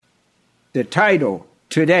The title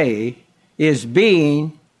today is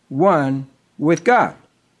Being One with God.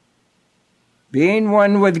 Being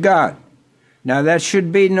one with God. Now that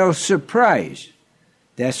should be no surprise.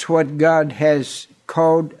 That's what God has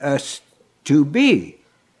called us to be.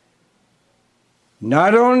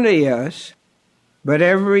 Not only us, but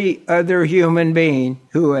every other human being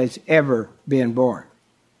who has ever been born.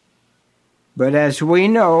 But as we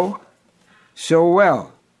know so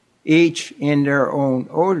well, each in their own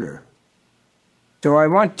order. So I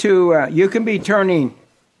want to, you can be turning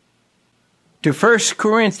to 1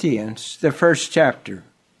 Corinthians, the first chapter.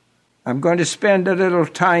 I'm going to spend a little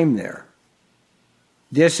time there.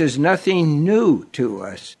 This is nothing new to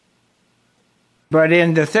us. But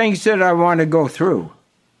in the things that I want to go through,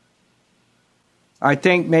 I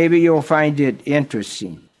think maybe you'll find it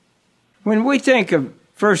interesting. When we think of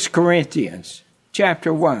 1 Corinthians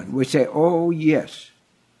chapter 1, we say, oh yes,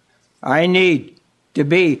 I need to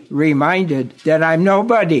be reminded that I'm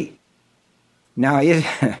nobody. Now,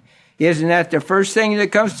 isn't that the first thing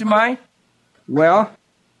that comes to mind? Well,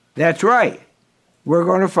 that's right. We're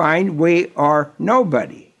going to find we are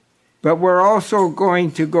nobody. But we're also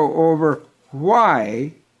going to go over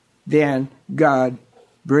why then God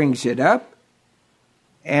brings it up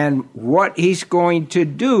and what he's going to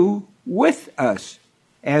do with us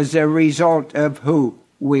as a result of who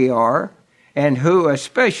we are and who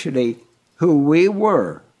especially who we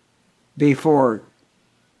were before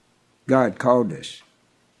God called us.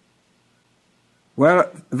 Well,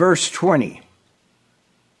 verse 20.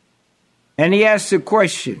 And he asks the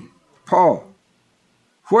question, Paul,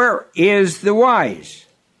 where is the wise?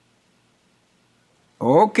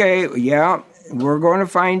 Okay, yeah, we're going to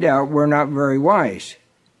find out we're not very wise.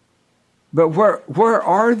 But where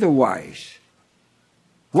are the wise?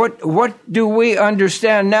 What do we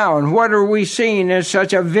understand now, and what are we seeing in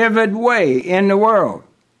such a vivid way in the world?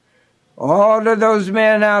 All of those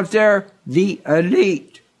men out there, the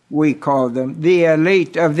elite, we call them, the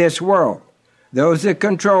elite of this world. Those that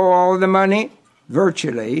control all the money,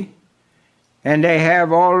 virtually, and they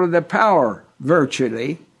have all of the power,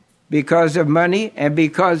 virtually, because of money and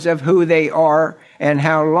because of who they are and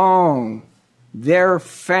how long their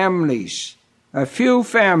families, a few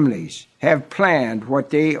families, have planned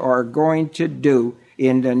what they are going to do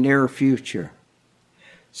in the near future.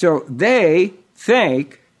 So they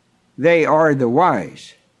think they are the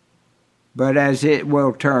wise. But as it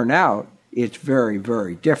will turn out, it's very,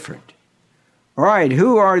 very different. All right,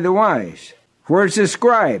 who are the wise? Where's the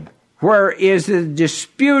scribe? Where is the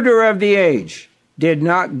disputer of the age? Did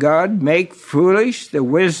not God make foolish the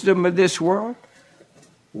wisdom of this world?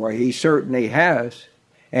 Well, he certainly has.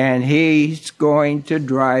 And he's going to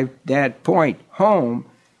drive that point home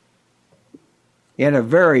in a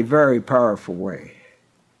very, very powerful way.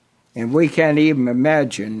 And we can't even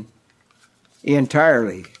imagine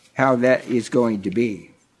entirely how that is going to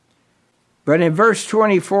be. But in verse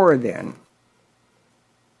 24 then,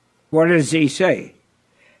 what does he say?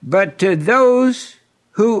 But to those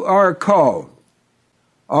who are called.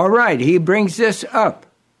 All right, he brings this up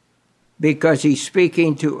because he's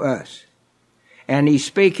speaking to us. And he's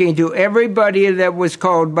speaking to everybody that was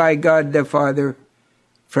called by God the Father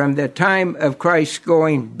from the time of Christ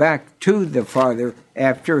going back to the Father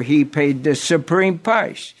after he paid the supreme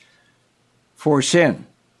price for sin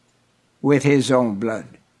with his own blood.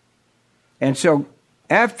 And so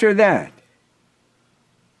after that,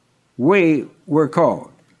 we were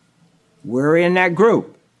called. We're in that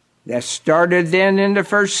group that started then in the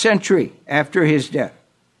first century after his death.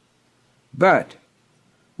 But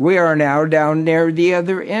we are now down near the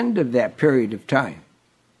other end of that period of time.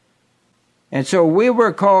 And so we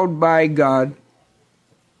were called by God.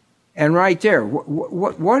 And right there,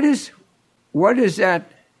 what does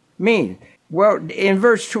that mean? Well, in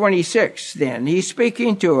verse 26 then, he's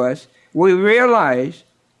speaking to us. We realize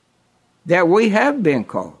that we have been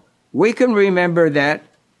called. We can remember that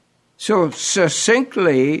so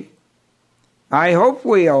succinctly. I hope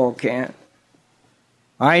we all can.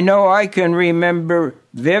 I know I can remember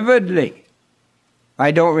vividly.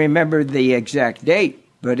 I don't remember the exact date,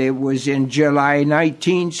 but it was in July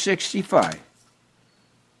 1965.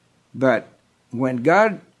 But when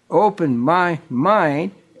God opened my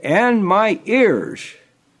mind and my ears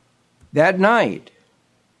that night,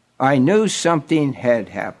 I knew something had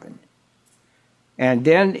happened. And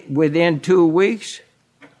then within 2 weeks,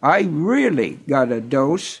 I really got a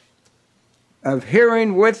dose of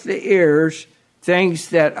hearing with the ears things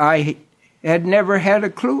that I had never had a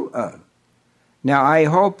clue of. Now, I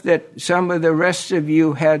hope that some of the rest of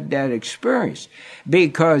you had that experience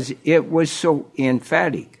because it was so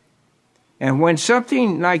emphatic. And when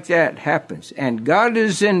something like that happens and God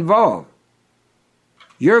is involved,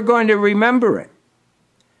 you're going to remember it.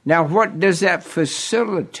 Now, what does that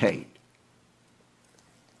facilitate?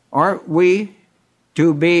 Aren't we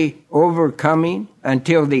to be overcoming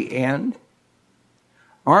until the end?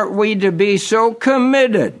 Aren't we to be so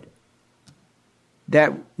committed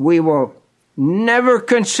that we will never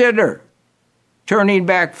consider turning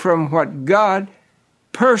back from what God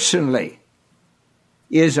personally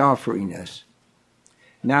is offering us?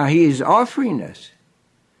 Now, He is offering us,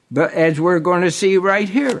 but as we're going to see right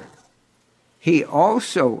here, He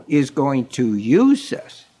also is going to use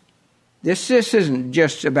us. This isn't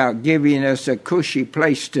just about giving us a cushy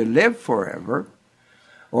place to live forever.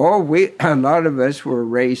 A lot of us were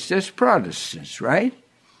raised as Protestants, right?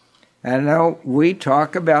 And now we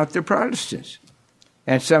talk about the Protestants.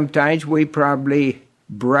 And sometimes we probably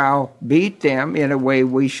browbeat them in a way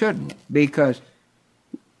we shouldn't, because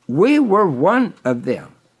we were one of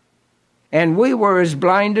them. And we were as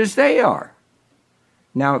blind as they are.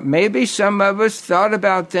 Now, maybe some of us thought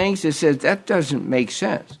about things that says, that doesn't make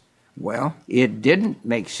sense. Well, it didn't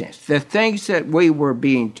make sense. The things that we were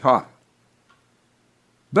being taught.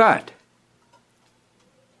 But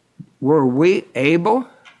were we able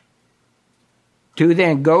to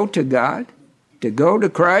then go to God, to go to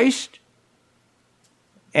Christ,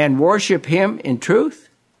 and worship Him in truth?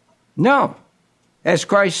 No. As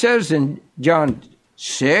Christ says in John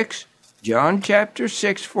chapter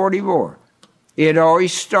 6, 44, it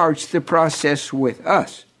always starts the process with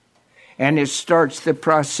us. And it starts the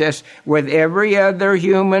process with every other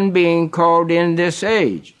human being called in this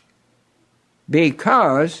age.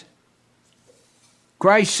 Because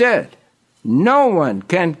Christ said, no one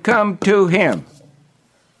can come to Him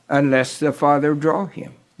unless the Father draw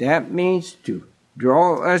him. That means to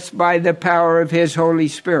draw us by the power of His Holy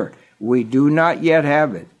Spirit. We do not yet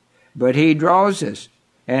have it, but He draws us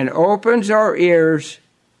and opens our ears,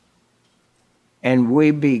 and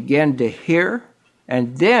we begin to hear,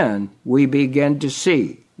 and then we begin to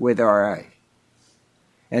see with our eyes.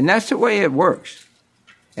 And that's the way it works.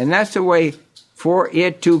 And that's the way for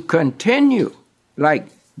it to continue, like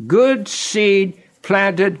good seed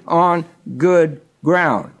planted on good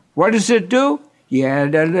ground. What does it do? You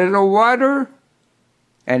add a little water,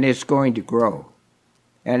 and it's going to grow.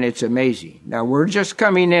 And it's amazing. Now, we're just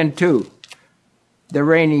coming into the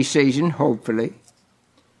rainy season, hopefully.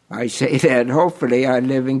 I say that, hopefully. I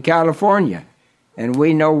live in California, and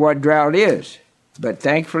we know what drought is. But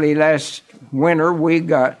thankfully, last winter, we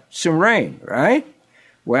got some rain, right?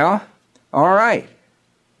 Well, all right.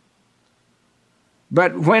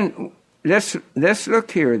 But let's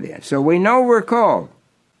look here then. So we know we're called.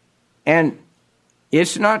 And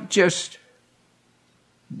it's not just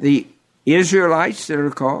the Israelites that are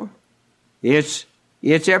called. It's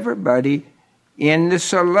everybody in the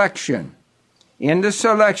selection. In the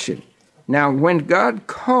selection. Now, when God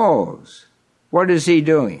calls, what is He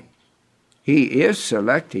doing? He is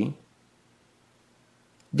selecting.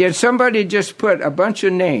 Did somebody just put a bunch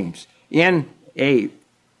of names in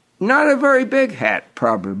not a very big hat,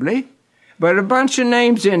 probably, but a bunch of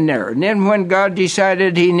names in there? And then when God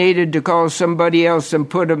decided He needed to call somebody else and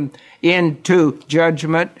put them into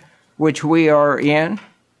judgment, which we are in,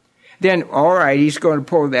 then, all right, He's going to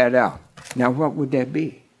pull that out. Now, what would that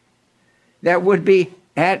be? That would be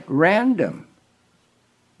at random.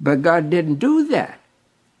 But God didn't do that.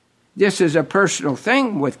 This is a personal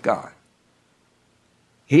thing with God.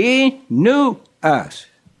 He knew us.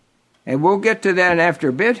 And we'll get to that after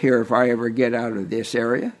a bit here if I ever get out of this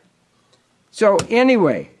area. So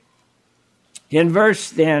anyway, in verse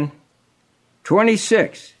then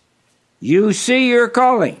 26, you see your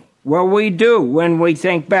calling. Well, we do when we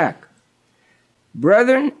think back.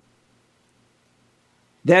 Brethren,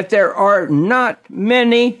 that there are not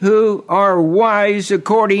many who are wise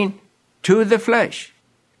according to the flesh.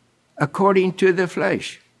 According to the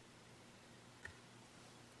flesh.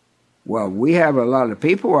 Well, we have a lot of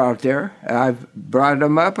people out there. I've brought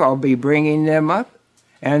them up. I'll be bringing them up.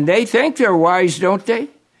 And they think they're wise, don't they?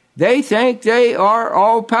 They think they are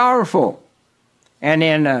all-powerful.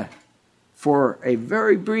 And for a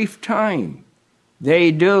very brief time,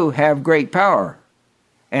 they do have great power.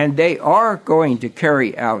 And they are going to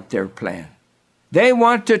carry out their plan. They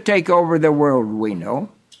want to take over the world, we know.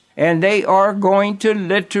 And they are going to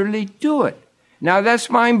literally do it. Now, that's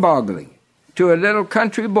mind-boggling to a little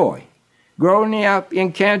country boy growing up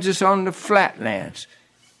in Kansas on the flatlands,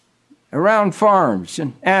 around farms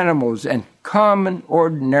and animals and common,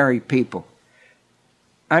 ordinary people.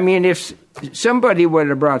 I mean, if somebody would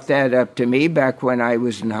have brought that up to me back when I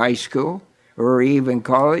was in high school or even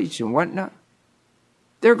college and whatnot,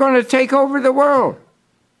 they're going to take over the world.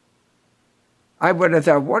 I would have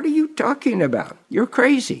thought, what are you talking about? You're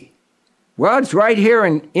crazy. Well, it's right here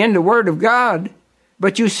in the Word of God.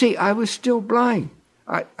 But you see, I was still blind.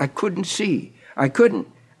 I couldn't see. I couldn't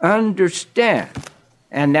understand.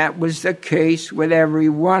 And that was the case with every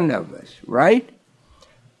one of us, right?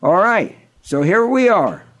 All right. So here we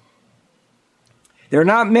are. There are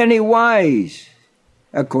not many wise,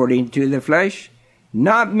 according to the flesh.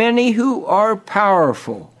 Not many who are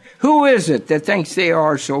powerful. Who is it that thinks they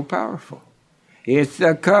are so powerful? It's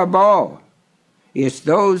the cabal. It's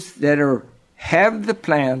those that have the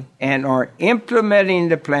plan and are implementing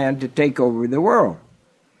the plan to take over the world.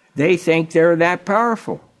 They think they're that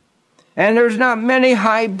powerful. And there's not many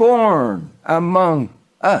highborn among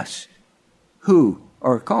us who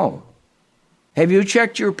are called. Have you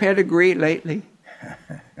checked your pedigree lately?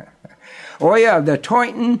 Oh yeah, the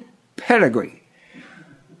Toynton pedigree.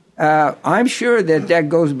 I'm sure that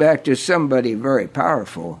goes back to somebody very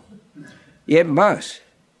powerful. It must.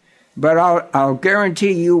 But I'll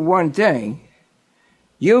guarantee you one thing.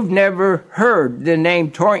 You've never heard the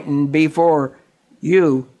name Toynton before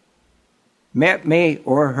you met me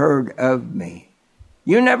or heard of me.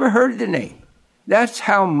 You never heard the name. That's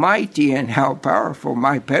how mighty and how powerful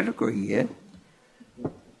my pedigree is.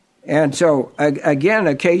 And so, again,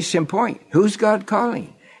 a case in point. Who's God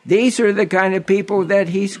calling? These are the kind of people that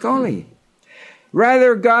he's calling.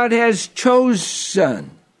 Rather, God has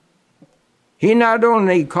chosen. He not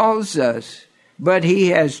only calls us, but he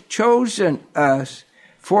has chosen us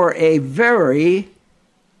for a very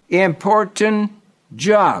important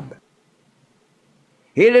job.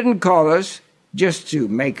 He didn't call us just to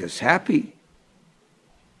make us happy.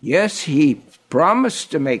 Yes, he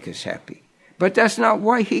promised to make us happy, but that's not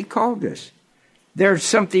why he called us. There's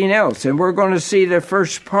something else, and we're going to see the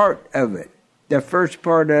first part of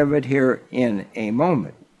it here in a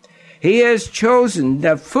moment. He has chosen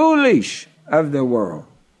the foolish of the world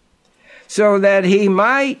so that he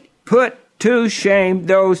might put to shame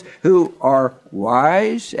those who are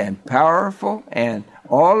wise and powerful and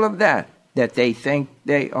all of that they think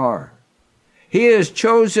they are. He has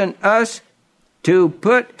chosen us to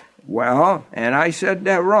put, and I said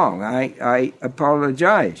that wrong. I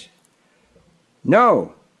apologize.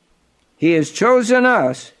 No, he has chosen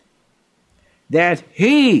us that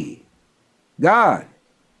he, God,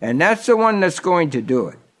 and that's the one that's going to do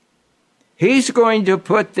it. He's going to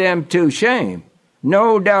put them to shame.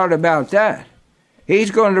 No doubt about that. He's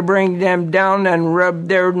going to bring them down and rub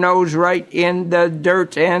their nose right in the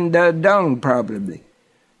dirt and the dung, probably.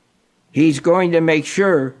 He's going to make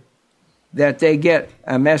sure that they get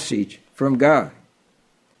a message from God.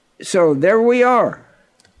 So there we are.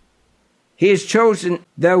 He has chosen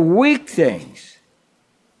the weak things.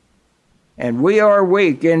 And we are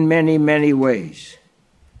weak in many, many ways.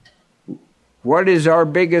 What is our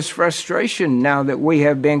biggest frustration now that we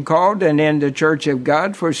have been called and in the church of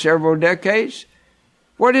God for several decades?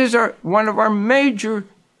 What is one of our major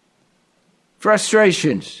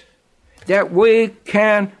frustrations? That we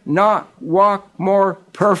cannot walk more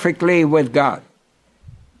perfectly with God.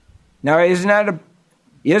 Now, isn't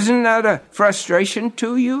that a frustration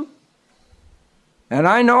to you? And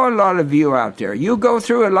I know a lot of you out there. You go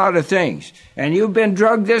through a lot of things, and you've been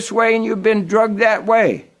drugged this way and you've been drugged that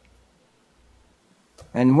way.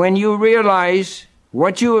 And when you realize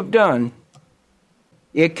what you have done,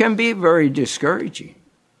 it can be very discouraging.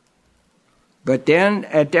 But then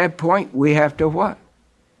at that point, we have to what?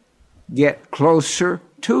 Get closer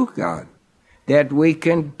to God. That we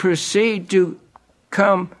can proceed to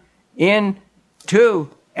come into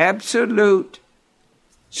absolute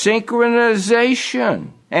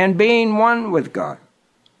synchronization and being one with God.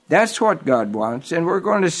 That's what God wants, and we're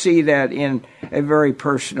going to see that in a very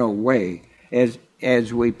personal way as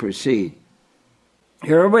we proceed.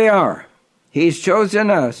 Here we are. He's chosen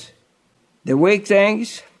us, the weak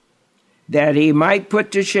things, that he might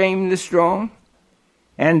put to shame the strong,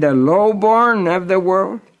 and the lowborn of the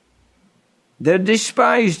world, the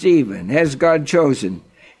despised even, has God chosen,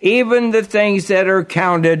 even the things that are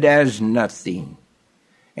counted as nothing.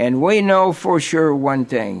 And we know for sure one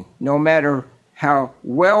thing, no matter how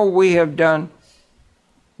well we have done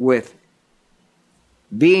with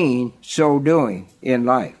being so doing in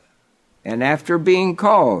life, and after being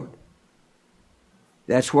called,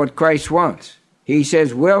 that's what Christ wants. He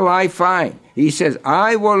says, will I find? He says,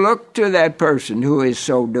 I will look to that person who is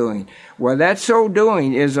so doing. Well, that so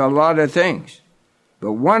doing is a lot of things.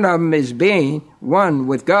 But one of them is being one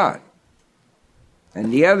with God.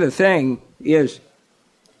 And the other thing is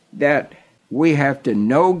that we have to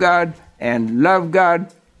know God and love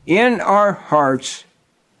God in our hearts,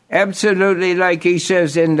 absolutely like he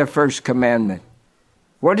says in the first commandment.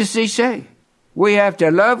 What does he say? We have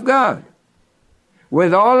to love God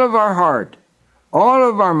with all of our heart, all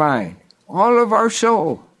of our mind, all of our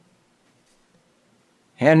soul.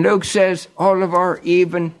 And Luke says all of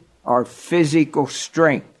even our physical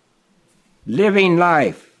strength. Living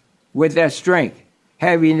life with that strength,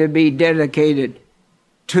 having to be dedicated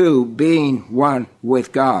to being one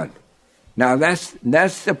with God. Now that's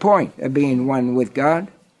the point of being one with God.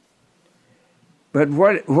 But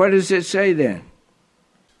what does it say then?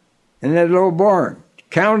 And the little born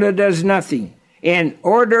counted as nothing, in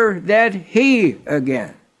order that he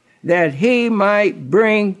might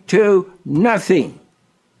bring to nothing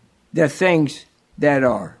the things that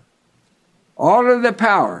are. All of the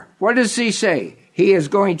power. What does he say? He is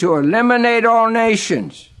going to eliminate all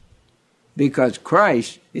nations because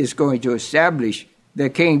Christ is going to establish the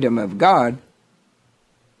kingdom of God.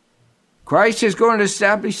 Christ is going to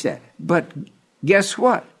establish that. But guess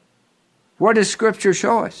what? What does Scripture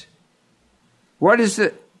show us? What is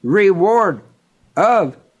the reward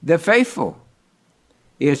of the faithful?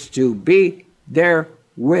 It's to be there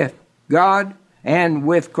with God and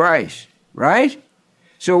with Christ, right?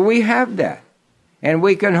 So we have that, and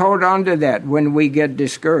we can hold on to that when we get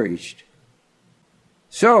discouraged.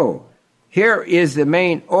 So here is the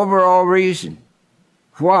main overall reason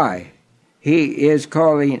why he is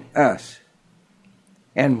calling us,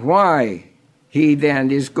 and why he then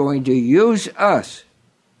is going to use us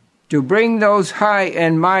to bring those high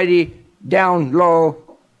and mighty down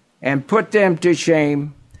low and put them to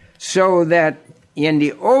shame, so that in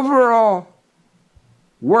the overall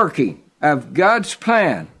working of God's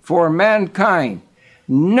plan for mankind,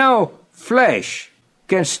 no flesh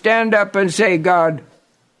can stand up and say, God,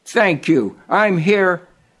 thank you. I'm here,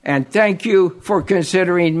 and thank you for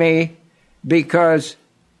considering me, because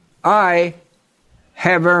I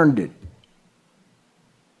have earned it.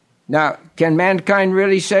 Now, can mankind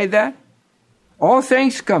really say that? All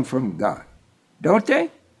things come from God, don't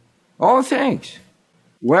they? All things.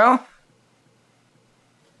 Well,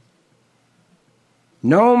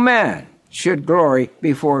 no man should glory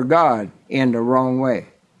before God in the wrong way.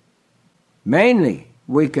 Mainly,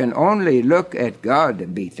 we can only look at God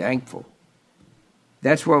and be thankful.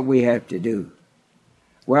 That's what we have to do.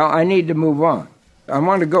 Well, I need to move on. I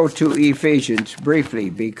want to go to Ephesians briefly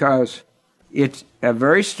because it's a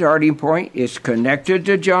very starting point. It's connected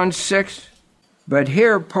to John 6. But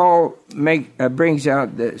here Paul brings out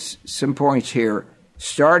some points here.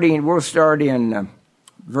 We'll start in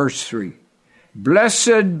verse 3.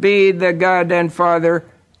 Blessed be the God and Father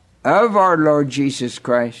of our Lord Jesus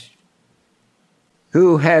Christ,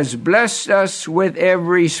 who has blessed us with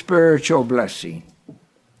every spiritual blessing.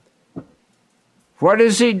 What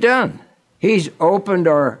has he done? He's opened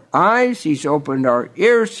our eyes, he's opened our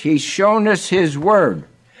ears, he's shown us his word.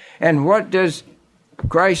 And what does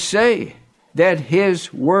Christ say that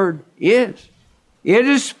his word is? It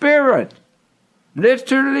is spirit,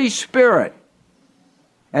 literally spirit.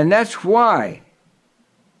 And that's why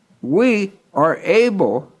we are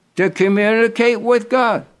able to communicate with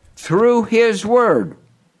God through his word,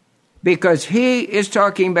 because he is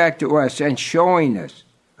talking back to us and showing us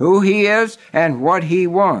who he is and what he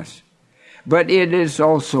wants. But it is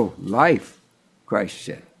also life, Christ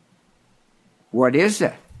said. What is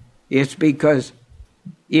that? It's because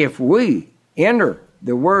if we enter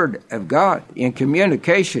the word of God in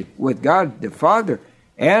communication with God the Father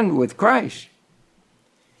and with Christ,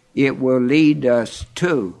 it will lead us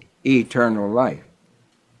to eternal life.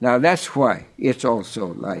 Now that's why it's also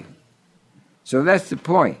life. So that's the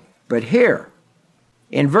point. But here,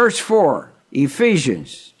 in verse 4,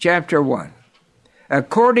 Ephesians chapter 1,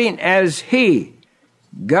 according as he,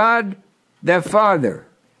 God the Father,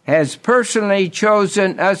 has personally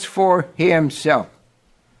chosen us for himself.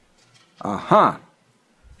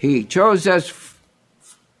 He chose us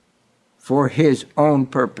for his own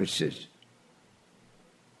purposes.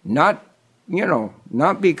 Not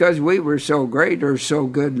because we were so great or so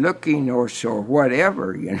good looking or so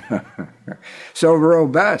whatever, so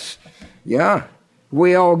robust. Yeah.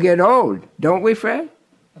 We all get old, don't we, Fred?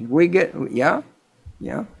 We get, yeah.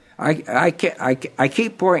 I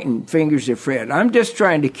keep pointing fingers at Fred. I'm just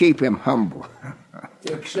trying to keep him humble.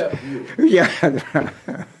 Except you. Yeah.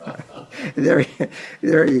 There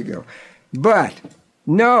you go. But,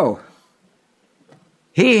 no.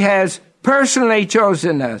 He has personally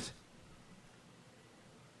chosen us.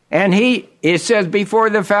 And it says before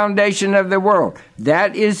the foundation of the world.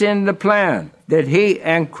 That is in the plan that he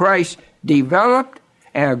and Christ developed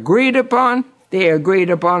and agreed upon. They agreed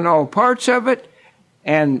upon all parts of it.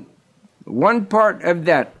 And one part of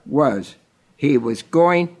that was he was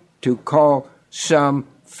going to call some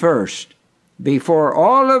first before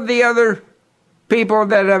all of the other people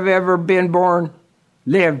that have ever been born,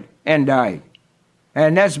 lived, and died.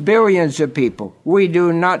 And that's billions of people. We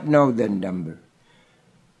do not know the number.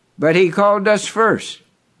 But he called us first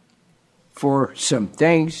for some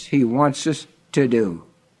things he wants us to do.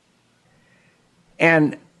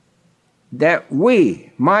 And that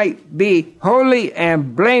we might be holy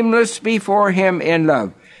and blameless before him in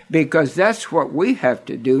love. Because that's what we have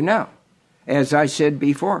to do now. As I said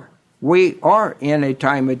before, we are in a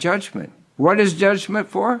time of judgment. What is judgment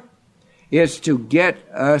for? It's to get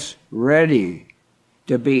us ready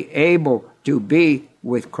to be able to be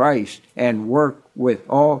with Christ and work with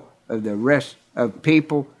all of the rest of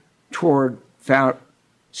people toward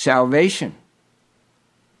salvation.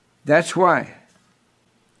 That's why,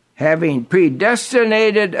 having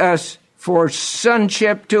predestinated us for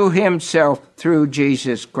sonship to himself through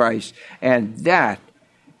Jesus Christ, and that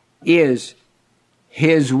is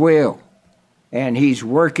his will. And he's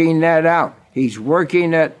working that out. He's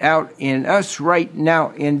working it out in us right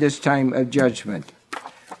now in this time of judgment.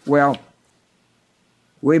 Well,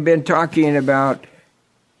 we've been talking about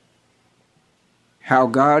how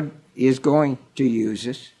God is going to use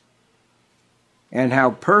us and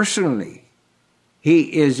how personally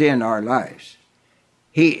he is in our lives.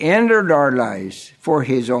 He entered our lives for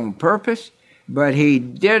his own purpose, but he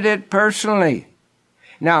did it personally.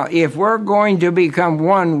 Now, if we're going to become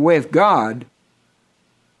one with God,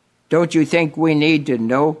 don't you think we need to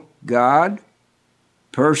know God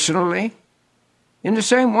personally in the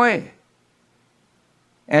same way?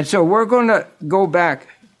 And so we're going to go back.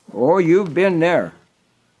 Oh, you've been there.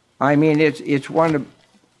 I mean, it's one of,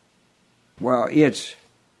 well, it's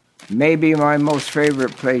maybe my most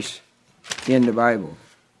favorite place in the Bible.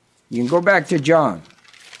 You can go back to John,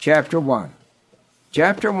 chapter 1.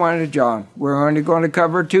 Chapter 1 of John. We're only going to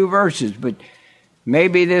cover 2 verses, but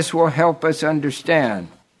maybe this will help us understand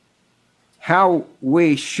how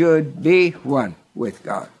we should be one with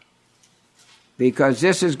God. Because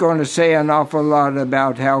this is going to say an awful lot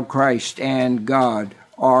about how Christ and God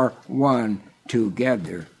are one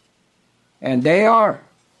together. And they are.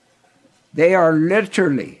 They are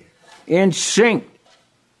literally in sync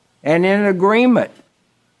and in agreement.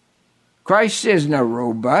 Christ isn't a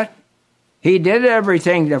robot. He did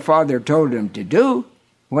everything the Father told him to do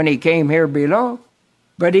when he came here below.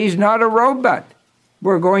 But he's not a robot.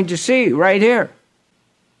 We're going to see right here.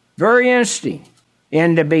 Very interesting.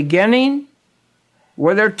 In the beginning,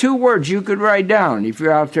 well, there are 2 words you could write down if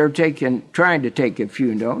you're out there trying to take a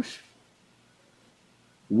few notes.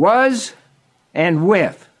 Was and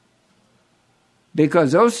with.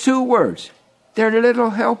 Because those 2 words, they're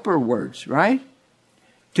little helper words, right?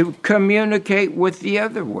 To communicate with the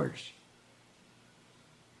other words.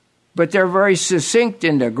 But they're very succinct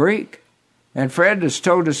in the Greek. And Fred has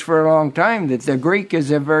told us for a long time that the Greek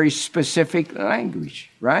is a very specific language,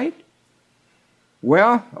 right?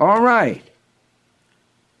 Well, all right.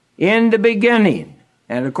 In the beginning,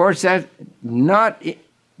 and of course there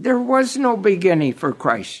was no beginning for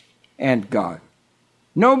Christ and God.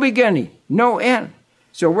 No beginning, no end.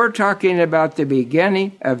 So we're talking about the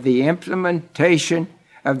beginning of the implementation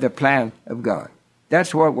of the plan of God.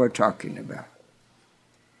 That's what we're talking about.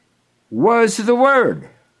 Was the Word.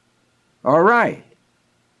 All right.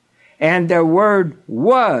 And the Word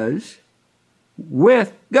was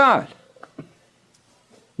with God.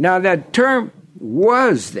 Now that term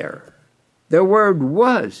was there. The word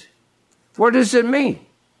was. What does it mean?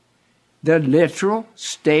 The literal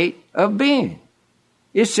state of being.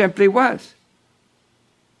 It simply was.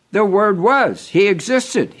 The Word was. He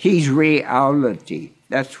existed. He's reality.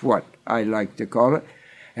 That's what I like to call it.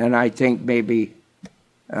 And I think maybe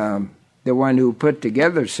the one who put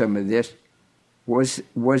together some of this was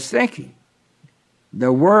thinking.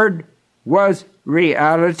 The Word was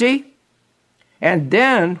reality. And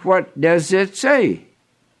then what does it say?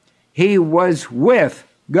 He was with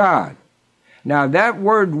God. Now that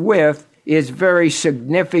word with is very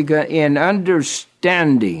significant in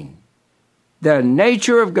understanding the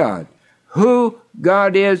nature of God, who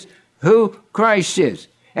God is, who Christ is,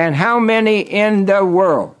 and how many in the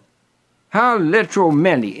world, how literal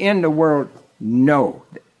many in the world know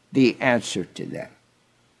the answer to that.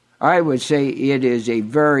 I would say it is a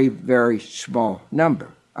very, very small number.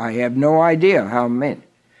 I have no idea how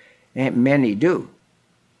many do,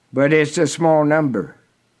 but it's a small number.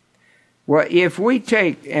 Well, if we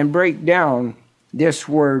take and break down this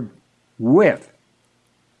word with,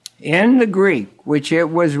 in the Greek, which it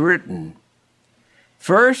was written,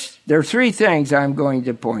 first, there are 3 things I'm going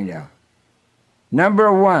to point out.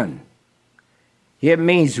 Number 1, it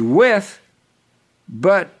means with,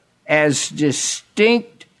 but as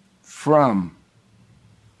distinct from.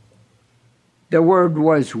 The Word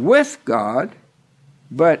was with God,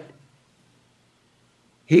 but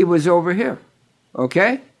he was over here.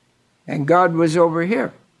 Okay? And God was over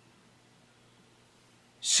here.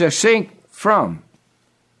 Succinct from.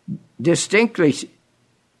 Distinctly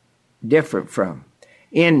different from.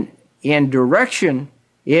 In direction,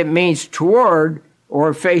 it means toward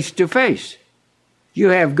or face to face. You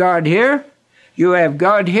have God here, you have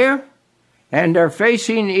God here, and they're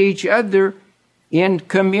facing each other in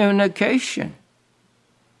communication.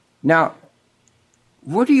 Now,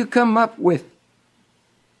 what do you come up with?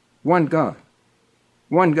 One God.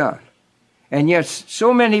 One God. And yet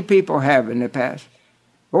so many people have in the past.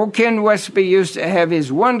 Old Ken Westby used to have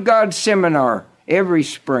his One God seminar every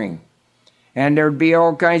spring. And there'd be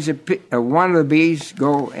all kinds of wannabes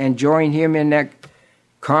go and join him in that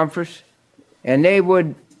conference. And they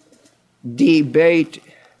would debate,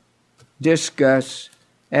 discuss,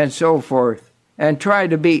 and so forth, and try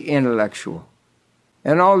to be intellectual.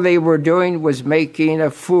 And all they were doing was making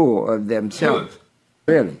a fool of themselves.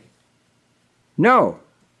 Really? No.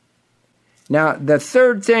 Now, the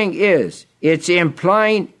third thing is, it's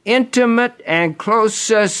implying intimate and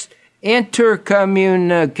closest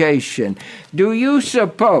intercommunication. Do you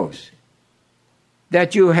suppose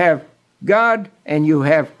that you have God and you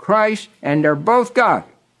have Christ and they're both God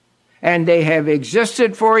and they have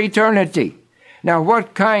existed for eternity? Now,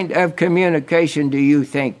 what kind of communication do you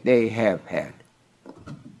think they have had?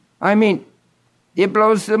 I mean, it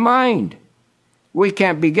blows the mind. We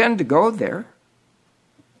can't begin to go there.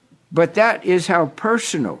 But that is how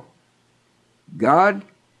personal God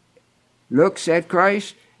looks at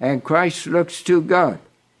Christ and Christ looks to God.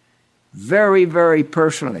 Very, very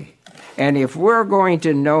personally. And if we're going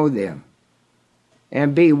to know them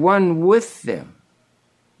and be one with them,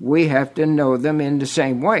 we have to know them in the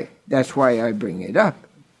same way. That's why I bring it up.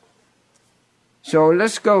 So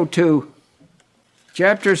let's go to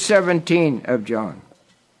chapter 17 of John.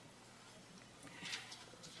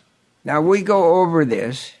 Now we go over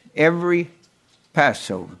this every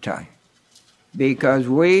Passover time because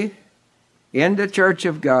we, in the Church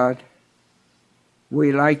of God,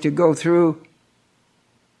 we like to go through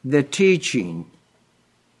the teaching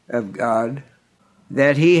of God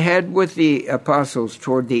that he had with the apostles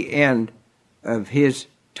toward the end of his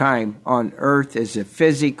time on earth as a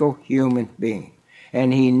physical human being.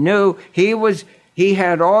 And he knew he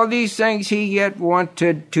had all these things he yet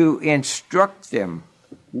wanted to instruct them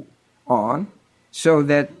on, so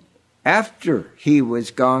that after he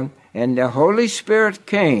was gone and the Holy Spirit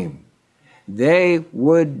came, they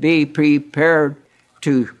would be prepared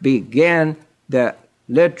to begin the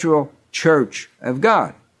literal church of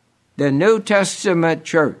God, the New Testament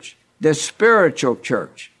church, the spiritual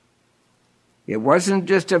church. It wasn't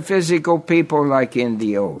just a physical people like in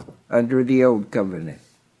the old, under the old covenant.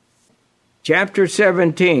 Chapter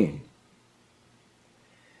 17,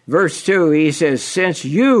 verse 2, he says, since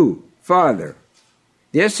you, Father,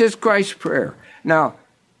 this is Christ's prayer. Now,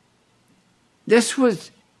 this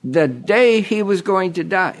was the day he was going to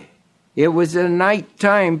die. It was a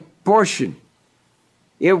nighttime portion.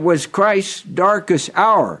 It was Christ's darkest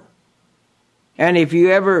hour. And if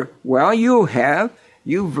you ever,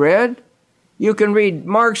 you've read, you can read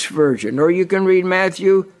Mark's version, or you can read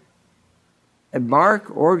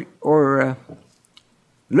Mark or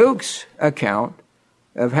Luke's account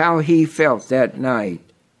of how he felt that night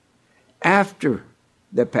after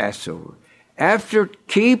the Passover. After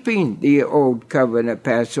keeping the old covenant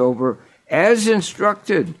Passover as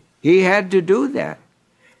instructed, he had to do that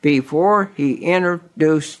before he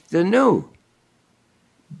introduced the new.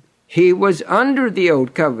 He was under the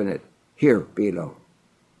old covenant here below.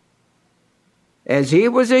 As he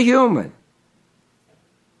was a human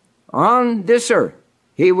on this earth,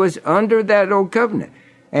 he was under that old covenant.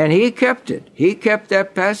 And he kept it. He kept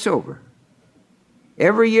that Passover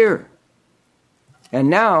every year. And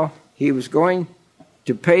now he was going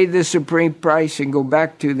to pay the supreme price and go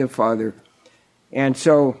back to the Father. And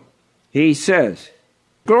so he says,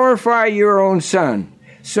 glorify your own Son,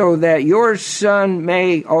 so that your Son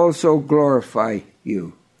may also glorify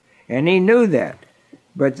you. And he knew that.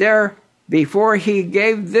 But there, before he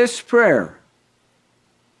gave this prayer,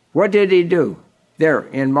 what did he do? There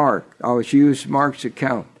in Mark, I'll use Mark's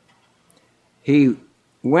account. He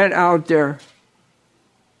went out there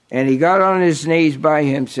and he got on his knees by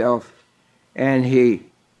himself and he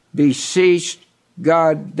beseeched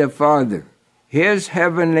God the Father, his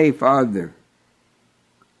heavenly Father.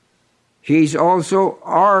 He's also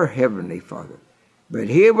our heavenly Father. But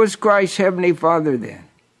he was Christ's heavenly Father then.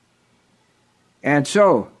 And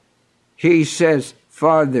so he says,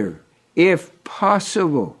 Father, if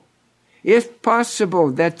possible,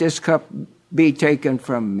 that this cup be taken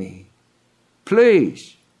from me.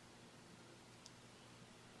 Please.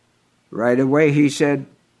 Right away he said,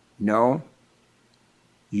 no,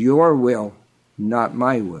 your will, not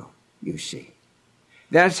my will, you see.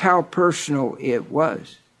 That's how personal it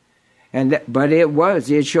was. But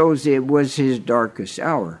it shows it was his darkest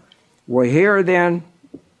hour. Well, here then,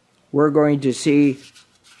 we're going to see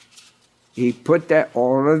he put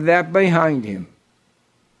all of that behind him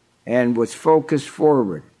and was focused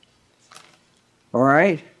forward. All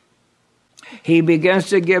right? He begins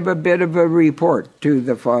to give a bit of a report to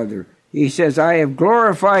the Father. He says, I have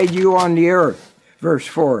glorified you on the earth, verse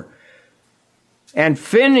 4, and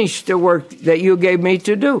finished the work that you gave me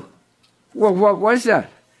to do. Well, what was that?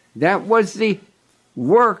 That was the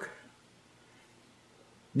work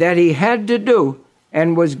that he had to do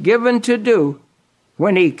and was given to do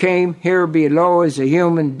when he came here below as a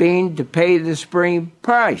human being to pay the supreme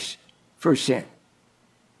price for sin.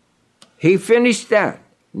 He finished that.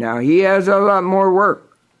 Now he has a lot more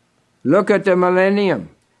work. Look at the millennium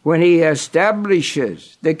when he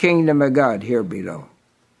establishes the kingdom of God here below.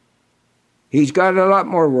 He's got a lot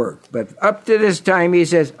more work. But up to this time, he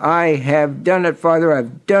says, I have done it, Father.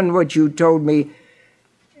 I've done what you told me.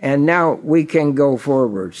 And now we can go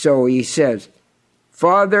forward. So he says,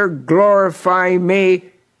 Father, glorify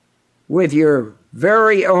me with your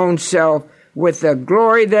very own self, with the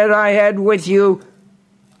glory that I had with you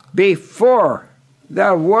before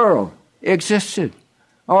the world existed.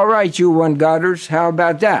 All right, you one-Godders, how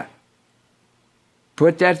about that?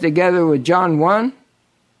 Put that together with John 1?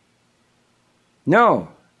 No.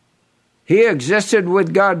 He existed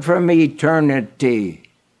with God from eternity.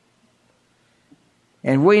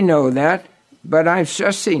 And we know that, but I'm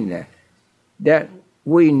stressing that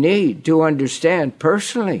we need to understand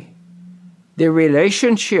personally the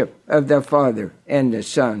relationship of the Father and the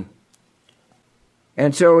Son.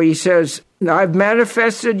 And so he says, I've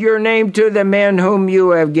manifested your name to the men whom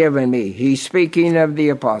you have given me. He's speaking of the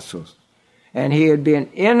apostles. And he had been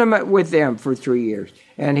intimate with them for 3 years.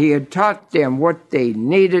 And he had taught them what they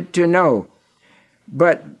needed to know.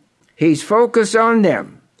 But he's focused on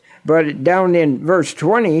them. But down in verse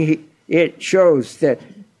 20, it shows that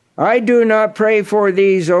I do not pray for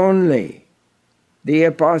these only, the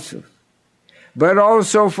apostles, but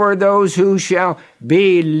also for those who shall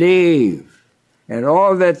believe. And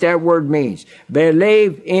all that word means.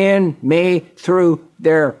 Believe in me through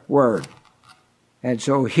their word. And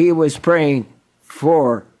so he was praying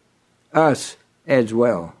for us as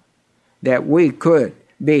well, that we could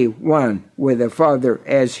be one with the Father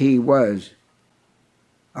as he was.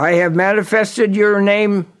 I have manifested your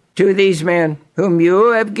name to these men whom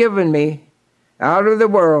you have given me out of the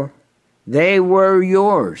world. They were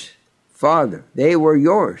yours, Father. They were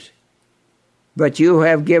yours. But you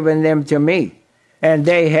have given them to me, and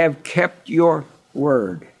they have kept your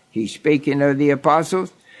word. He's speaking of the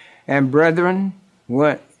apostles. And brethren,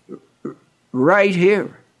 what right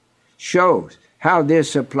here shows how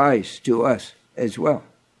this applies to us as well.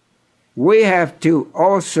 We have to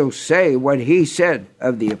also say what he said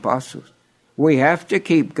of the apostles. We have to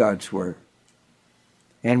keep God's word.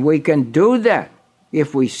 And we can do that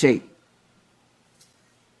if we seek.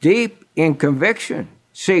 Deep in conviction,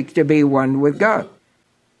 seek to be one with God.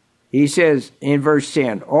 He says in verse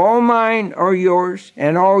 10, all mine are yours,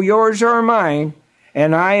 and all yours are mine,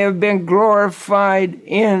 and I have been glorified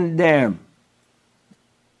in them.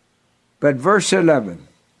 But verse 11,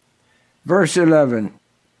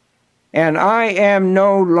 and I am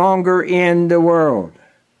no longer in the world.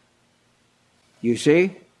 You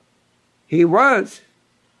see, he was,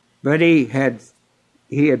 but he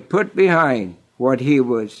had put behind what he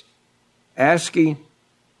was asking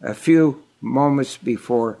a few moments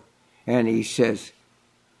before, and he says,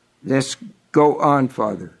 let's go on,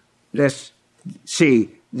 Father. Let's see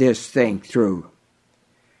this thing through.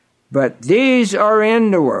 But these are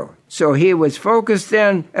in the world. So he was focused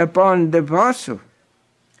then upon the apostle.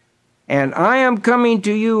 And I am coming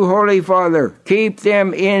to you, Holy Father. Keep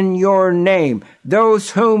them in your name,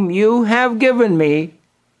 those whom you have given me,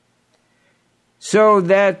 so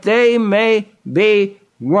that they may be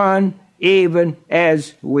one even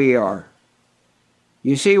as we are.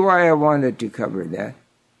 You see why I wanted to cover that?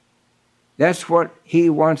 That's what he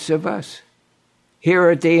wants of us here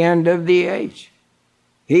at the end of the age.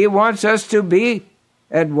 He wants us to be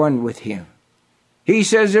at one with him. He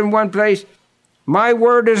says in one place, my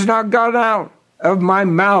word has not gone out of my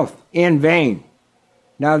mouth in vain.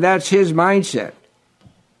 Now that's his mindset.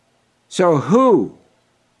 So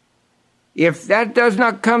if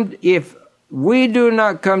we do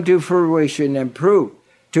not come to fruition and prove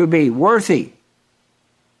to be worthy,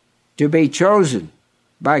 to be chosen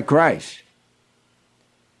by Christ,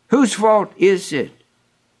 Whose fault is it?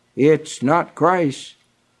 It's not Christ.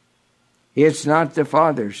 It's not the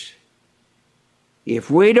Father's.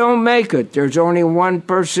 If we don't make it, there's only one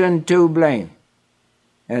person to blame,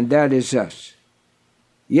 and that is us.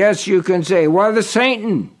 Yes, you can say, well, the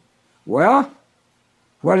Satan. Well,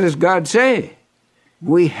 what does God say?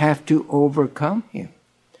 We have to overcome him.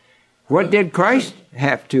 What did Christ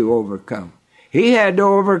have to overcome? He had to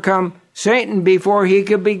overcome Satan before he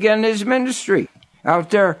could begin his ministry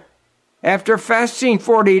out there after fasting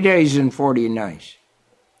 40 days and 40 nights.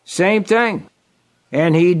 Same thing.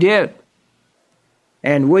 And he did.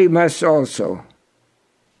 And we must also.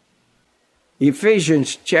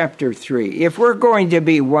 Ephesians chapter 3. If we're going to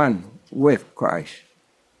be one with Christ,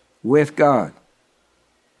 with God,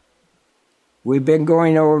 we've been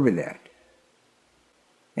going over that.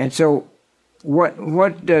 And so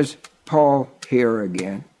what does Paul here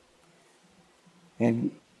again?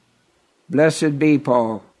 And blessed be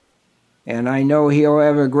Paul. And I know he'll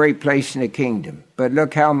have a great place in the kingdom. But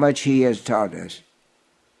look how much he has taught us.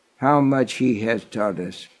 How much he has taught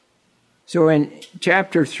us. So in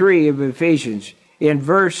chapter 3 of Ephesians, in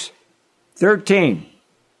verse 13.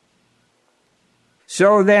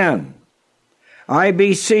 So then, I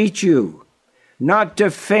beseech you not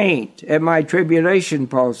to faint at my tribulation,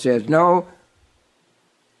 Paul says. No,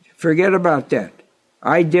 forget about that.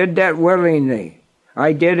 I did that willingly.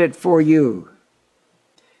 I did it for you.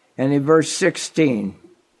 And in verse 16,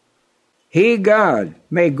 he, God,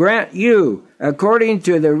 may grant you, according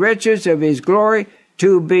to the riches of his glory,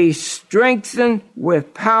 to be strengthened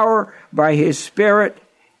with power by his Spirit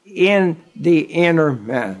in the inner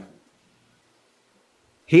man.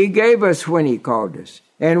 He gave us when he called us,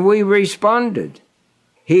 and we responded.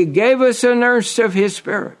 He gave us a nurse of his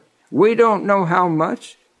Spirit. We don't know how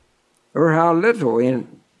much or how little,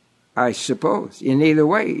 I suppose, in either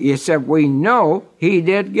way, except we know he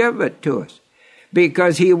did give it to us,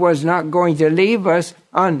 because he was not going to leave us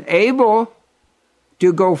unable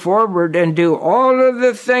to go forward and do all of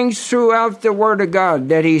the things throughout the Word of God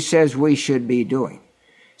that he says we should be doing.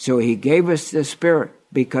 So he gave us the Spirit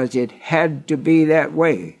because it had to be that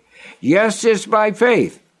way. Yes, it's by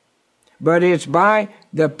faith, but it's by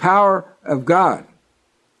the power of God.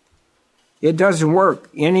 It doesn't work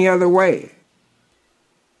any other way.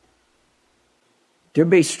 To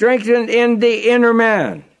be strengthened in the inner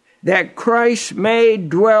man, that Christ may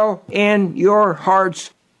dwell in your hearts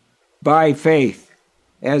by faith.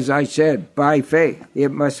 As I said, by faith.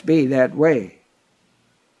 It must be that way.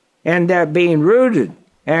 And that being rooted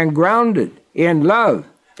and grounded in love,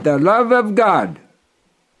 the love of God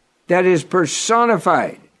that is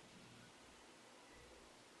personified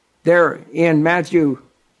there in Matthew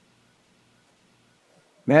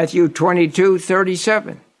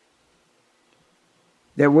 22:37.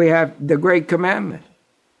 That we have the great commandment.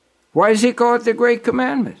 Why does he call it the great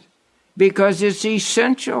commandment? Because it's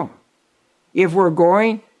essential if we're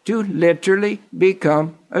going to literally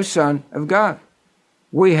become a son of God.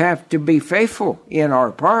 We have to be faithful in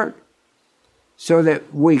our part so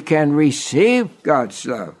that we can receive God's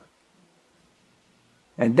love.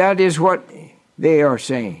 And that is what they are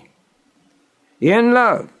saying. In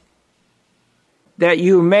love, that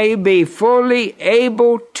you may be fully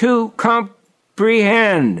able to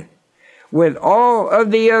comprehend with all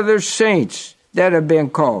of the other saints that have been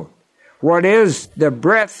called, what is the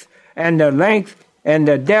breadth and the length and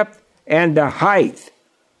the depth and the height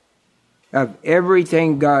of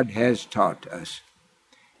everything God has taught us.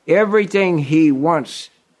 Everything he wants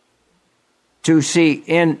to see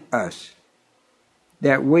in us,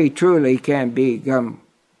 that we truly can become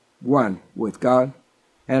one with God.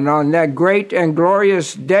 And on that great and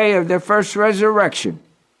glorious day of the first resurrection,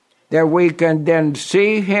 that we can then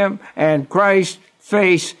see him and Christ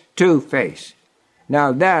face to face.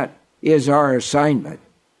 Now that is our assignment.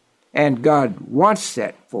 And God wants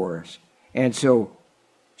that for us. And so,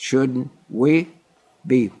 shouldn't we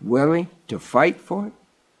be willing to fight for it?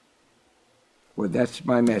 Well, that's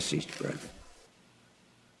my message, brother.